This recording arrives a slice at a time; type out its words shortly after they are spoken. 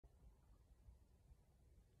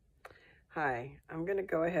Hi, I'm going to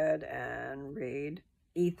go ahead and read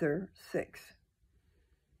Ether 6.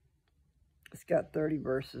 It's got 30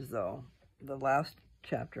 verses, though. The last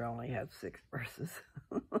chapter only has 6 verses.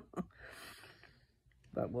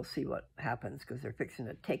 But we'll see what happens, because they're fixing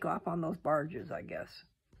to take off on those barges, I guess.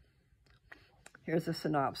 Here's a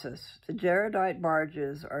synopsis. The Jaredite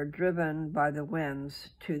barges are driven by the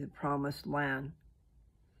winds to the promised land.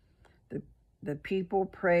 The people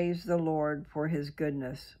praise the Lord for his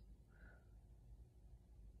goodness.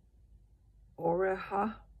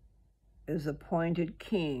 Orihah is appointed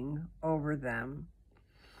king over them.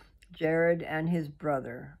 Jared and his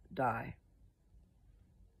brother die.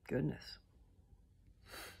 Goodness.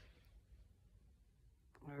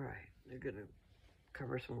 All right, they're going to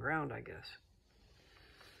cover some ground, I guess.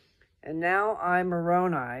 And now I,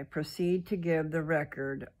 Moroni, proceed to give the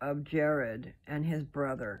record of Jared and his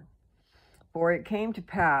brother. For it came to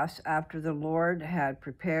pass, after the Lord had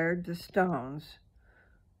prepared the stones,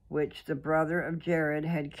 which the brother of Jared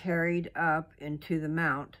had carried up into the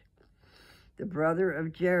mount, the brother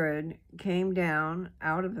of Jared came down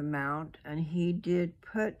out of the mount, and he did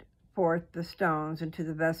put forth the stones into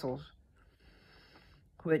the vessels,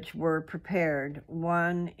 which were prepared,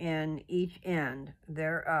 one in each end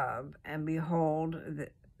thereof, and behold,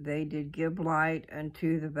 they did give light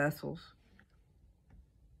unto the vessels.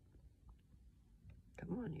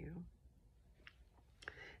 Come on, you.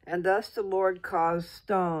 And thus the Lord caused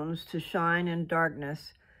stones to shine in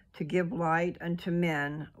darkness, to give light unto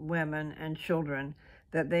men, women, and children,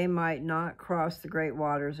 that they might not cross the great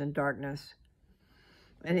waters in darkness.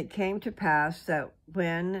 And it came to pass that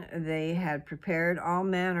when they had prepared all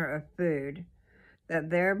manner of food, that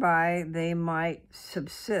thereby they might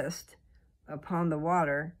subsist upon the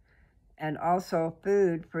water, and also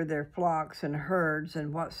food for their flocks and herds,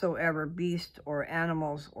 and whatsoever beast or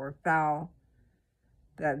animals or fowl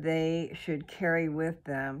that they should carry with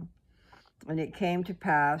them. And it came to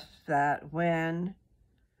pass that when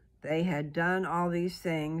they had done all these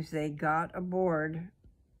things, they got aboard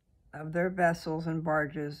of their vessels and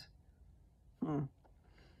barges,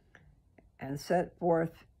 and set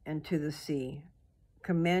forth into the sea,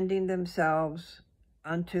 commending themselves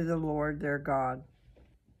unto the Lord their God.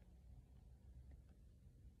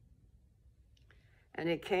 And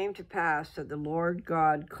it came to pass that the Lord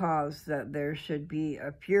God caused that there should be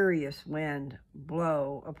a furious wind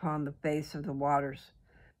blow upon the face of the waters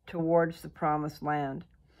towards the promised land.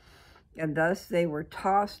 And thus they were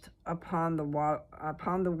tossed upon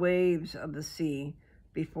the waves of the sea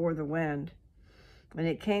before the wind. And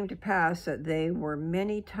it came to pass that they were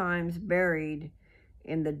many times buried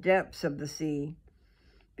in the depths of the sea,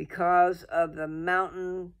 because of the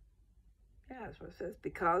mountain, that's what it says,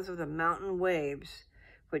 because of the mountain waves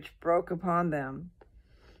which broke upon them,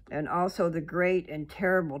 and also the great and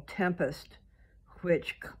terrible tempest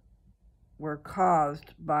which were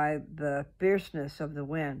caused by the fierceness of the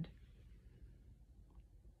wind.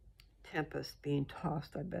 Tempest being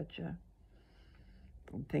tossed, I bet you.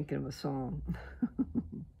 I'm thinking of a song,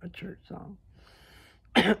 a church song.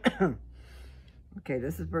 Okay,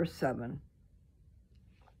 this is verse 7.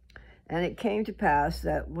 And it came to pass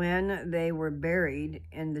that when they were buried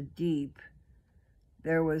in the deep,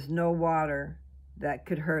 there was no water that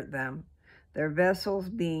could hurt them, their vessels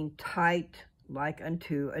being tight like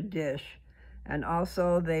unto a dish, and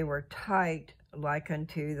also they were tight like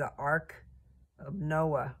unto the ark of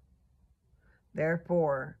Noah.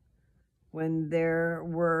 Therefore, when they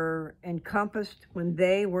were encompassed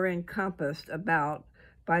about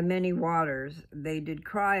by many waters, they did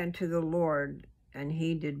cry unto the Lord, and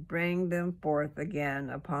he did bring them forth again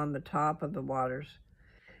upon the top of the waters.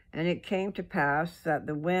 And it came to pass that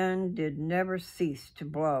the wind did never cease to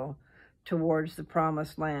blow towards the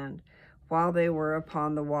promised land, while they were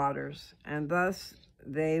upon the waters. And thus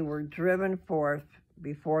they were driven forth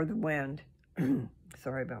before the wind.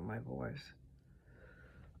 Sorry about my voice.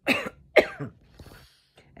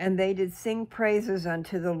 And they did sing praises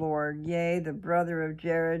unto the Lord. Yea, the brother of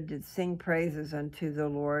Jared did sing praises unto the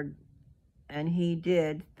Lord. And he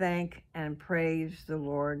did thank and praise the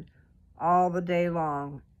Lord all the day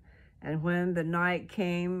long. And when the night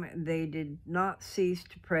came, they did not cease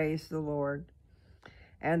to praise the Lord.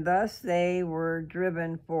 And thus they were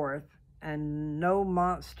driven forth, and no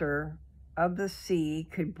monster of the sea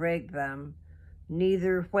could break them,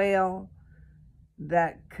 neither whale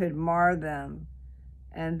that could mar them.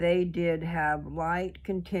 And they did have light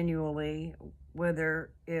continually, whether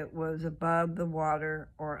it was above the water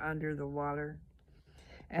or under the water.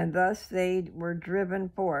 And thus they were driven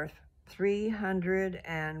forth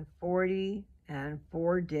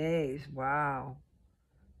 344 days, wow,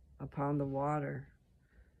 upon the water.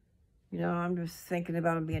 You know, I'm just thinking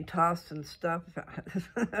about them being tossed and stuff.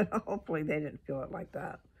 Hopefully they didn't feel it like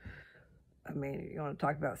that. I mean, you want to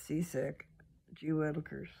talk about seasick, gee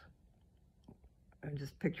willikers. I'm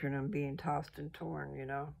just picturing them being tossed and torn, you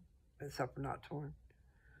know, except for not torn.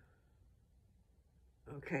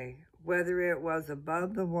 Okay, whether it was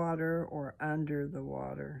above the water or under the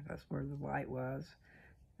water, that's where the light was.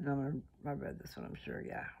 And I read this one, I'm sure,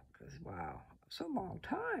 yeah, because wow, it's a long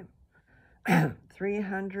time.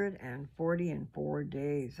 344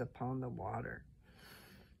 days upon the water.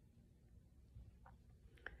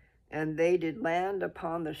 And they did land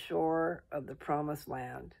upon the shore of the promised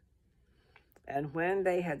land. And when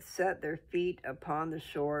they had set their feet upon the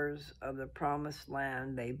shores of the promised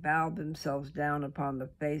land, they bowed themselves down upon the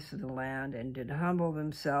face of the land, and did humble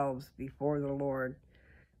themselves before the Lord,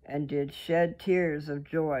 and did shed tears of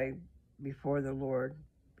joy before the Lord,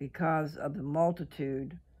 because of the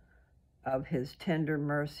multitude of his tender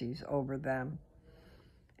mercies over them.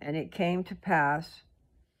 And it came to pass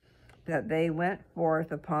that they went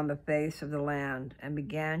forth upon the face of the land, and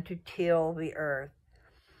began to till the earth.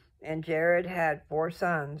 And Jared had 4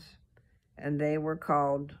 sons, and they were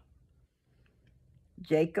called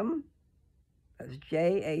Jacom, that's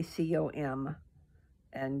Jacom,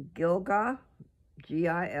 and Gilgah,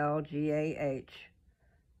 Gilgah,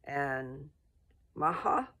 and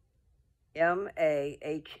Mahah,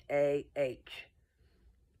 Mahah,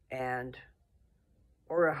 and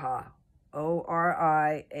Orihah,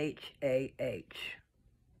 Orihah.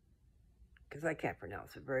 Because I can't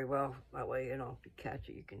pronounce it very well. That way, you know, if you catch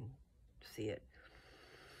it, you can see it.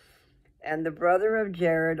 And the brother of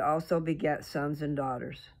Jared also begat sons and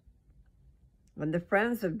daughters. And the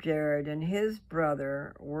friends of Jared and his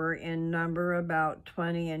brother were in number about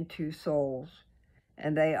 22 souls.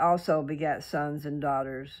 And they also begat sons and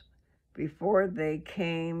daughters before they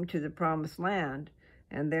came to the promised land.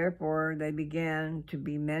 And therefore they began to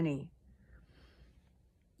be many.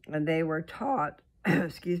 And they were taught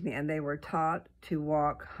and they were taught to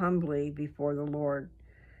walk humbly before the Lord.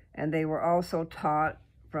 And they were also taught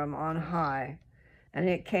from on high. And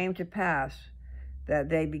it came to pass that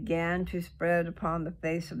they began to spread upon the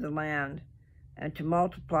face of the land, and to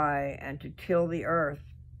multiply, and to till the earth,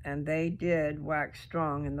 and they did wax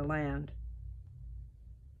strong in the land.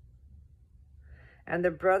 And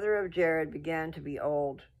the brother of Jared began to be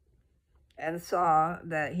old, and saw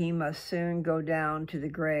that he must soon go down to the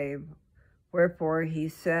grave. Wherefore he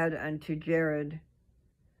said unto Jared,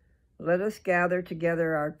 Let us gather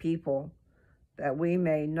together our people, that we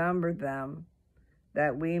may number them,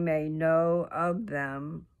 that we may know of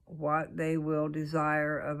them what they will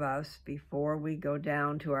desire of us before we go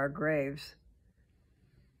down to our graves.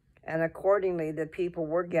 And accordingly the people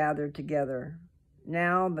were gathered together.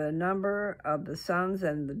 Now the number of the sons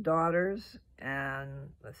and the daughters,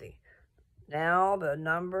 Now the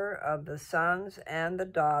number of the sons and the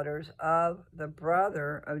daughters of the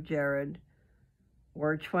brother of Jared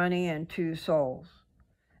were 22 souls,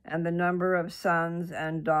 and the number of sons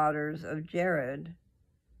and daughters of Jared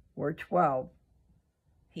were 12,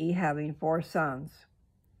 he having 4 sons.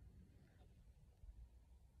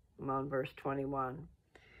 I'm on verse 21.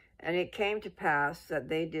 And it came to pass that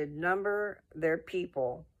they did number their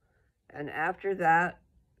people, and after that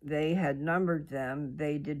they had numbered them,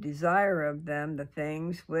 they did desire of them the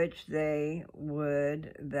things which they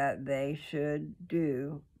would that they should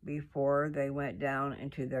do before they went down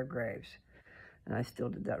into their graves. And I still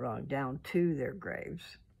did that wrong, down to their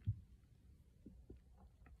graves.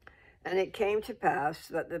 And it came to pass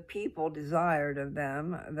that the people desired of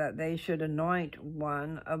them that they should anoint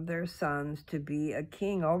one of their sons to be a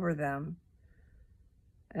king over them.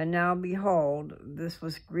 And now behold, this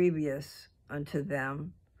was grievous unto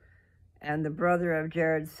them. And the brother of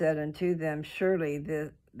Jared said unto them, Surely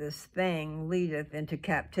this thing leadeth into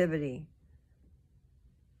captivity.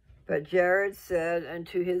 But Jared said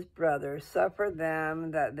unto his brother, Suffer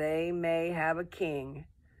them that they may have a king.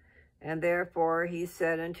 And therefore he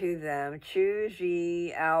said unto them, Choose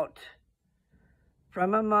ye out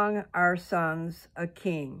from among our sons a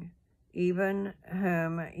king, even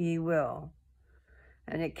whom ye will.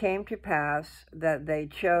 And it came to pass that they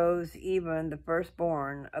chose even the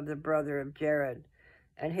firstborn of the brother of Jared,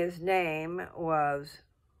 and his name was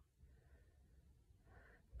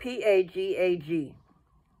Pagag,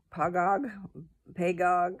 Pagag,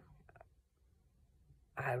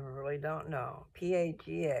 I really don't know,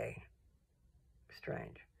 Paga,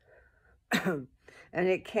 strange. And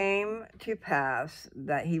it came to pass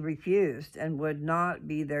that he refused and would not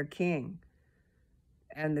be their king.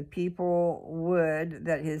 And the people would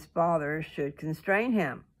that his father should constrain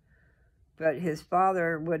him, but his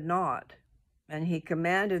father would not. And he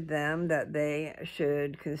commanded them that they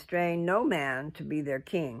should constrain no man to be their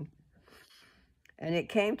king. And it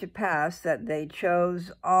came to pass that they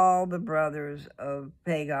chose all the brothers of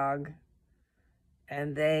Pagog,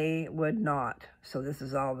 and they would not. So this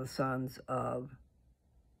is all the sons of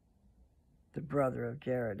the brother of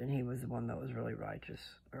Jared, and he was the one that was really righteous.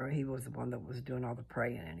 Or he was the one that was doing all the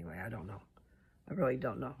praying anyway. I don't know. I really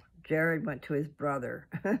don't know. Jared went to his brother,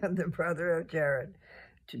 the brother of Jared,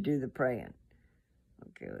 to do the praying.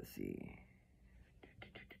 Okay, let's see.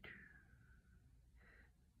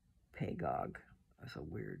 Pagog. That's a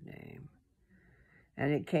weird name.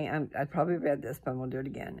 And it came, I probably read this, but I'm going to do it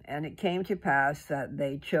again. And it came to pass that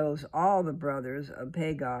they chose all the brothers of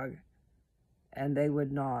Pagog, and they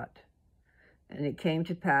would not. And it came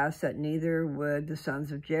to pass that neither would the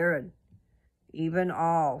sons of Jared, even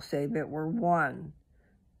all, save it were one.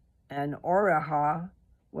 And Orihah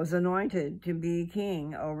was anointed to be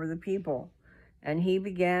king over the people. And he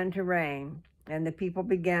began to reign, and the people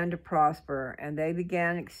began to prosper, and they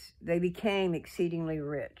became exceedingly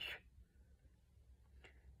rich.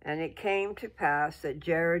 And it came to pass that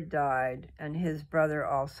Jared died, and his brother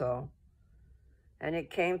also. And it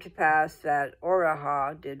came to pass that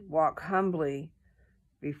Orihah did walk humbly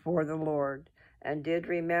before the Lord, and did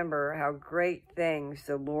remember how great things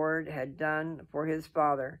the Lord had done for his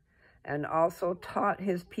father, and also taught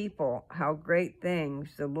his people how great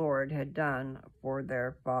things the Lord had done for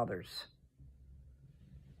their fathers.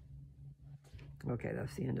 Okay,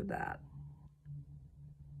 that's the end of that.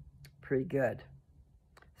 Pretty good.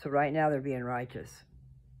 So right now they're being righteous.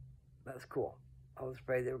 That's cool. I was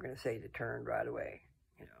afraid they were going to say to turn right away,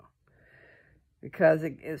 you know, because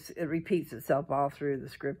it repeats itself all through the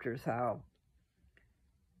scriptures how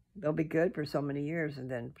they'll be good for so many years, and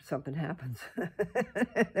then something happens.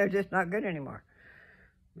 They're just not good anymore.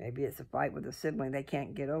 Maybe it's a fight with a sibling they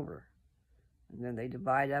can't get over. And then they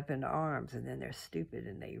divide up into arms, and then they're stupid,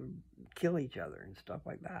 and they kill each other and stuff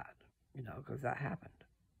like that, you know, because that happened.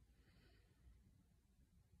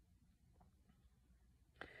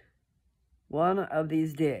 One of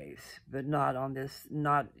these days, but not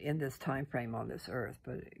in this time frame on this earth,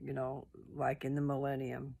 but, you know, like in the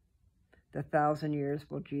millennium, the 1,000 years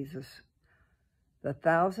the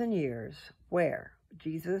 1,000 years where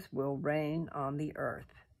Jesus will reign on the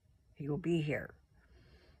earth. He will be here.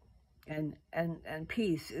 And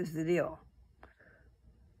peace is the deal.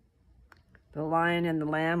 The lion and the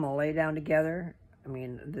lamb will lay down together. I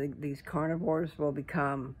mean, these carnivores will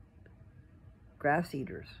become grass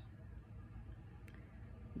eaters.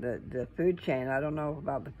 The food chain, I don't know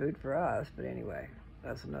about the food for us, but anyway,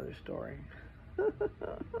 that's another story.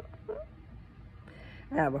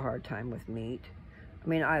 I have a hard time with meat. I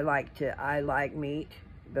mean, I like meat,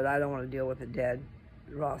 but I don't want to deal with the dead,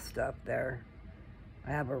 raw stuff there. I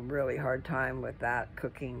have a really hard time with that,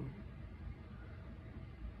 cooking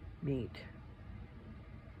meat.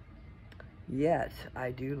 Yet, I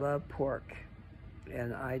do love pork,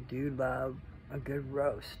 and I do love a good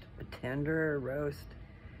roast, a tender roast.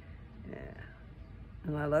 Yeah.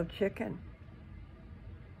 And I love chicken.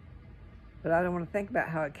 But I don't want to think about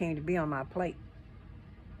how it came to be on my plate.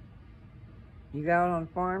 You go out on a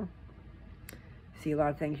farm, see a lot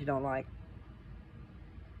of things you don't like.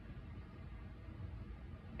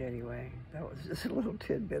 Anyway, that was just a little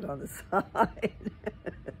tidbit on the side.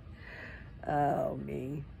 Oh,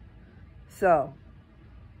 me. So,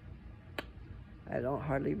 I don't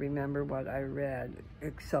hardly remember what I read,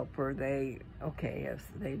 except for they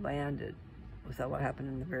landed. Was that what happened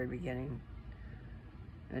in the very beginning?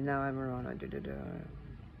 And now I'm Moroni.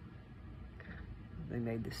 They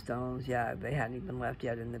made the stones. Yeah, they hadn't even left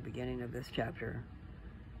yet in the beginning of this chapter.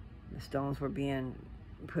 The stones were being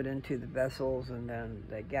put into the vessels, and then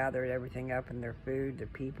they gathered everything up in their food, their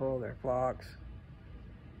people, their flocks.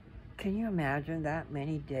 Can you imagine that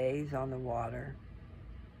many days on the water?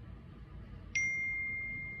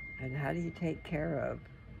 And how do you take care of,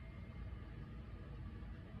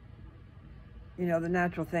 you know, the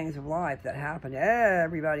natural things of life that happen?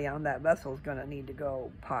 Everybody on that vessel is going to need to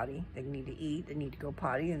go potty. They need to eat, they need to go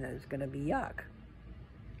potty, and then it's going to be yuck.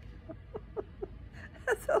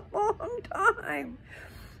 That's a long time.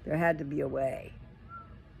 There had to be a way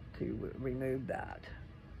to remove that.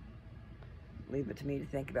 Leave it to me to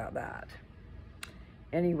think about that.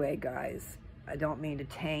 Anyway, guys, I don't mean to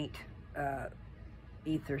taint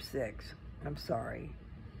Ether 6. I'm sorry.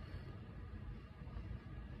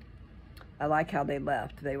 I like how they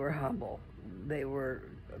left. They were humble. They were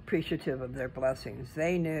appreciative of their blessings.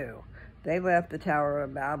 They knew. They left the Tower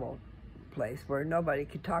of Babel place where nobody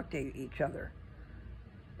could talk to each other.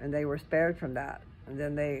 And they were spared from that. And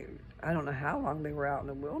then they I don't know how long they were out in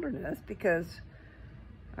the wilderness, because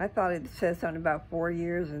I thought it said something about 4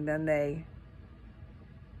 years, and then they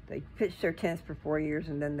pitched their tents for 4 years,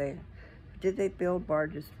 and then did they build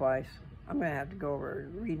barges twice? I'm going to have to go over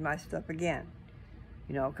and read my stuff again,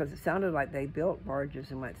 you know, because it sounded like they built barges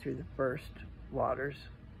and went through the first waters.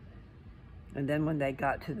 And then when they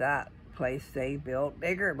got to that place, they built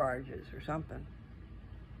bigger barges or something.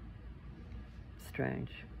 Strange.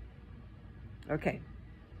 Okay.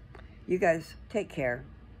 You guys take care.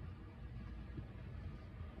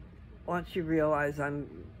 Once you realize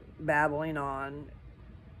I'm babbling on,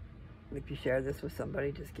 if you share this with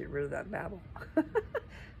somebody, just get rid of that babble.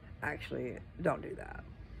 Actually, don't do that.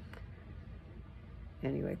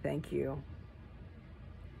 Anyway, thank you.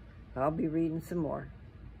 I'll be reading some more.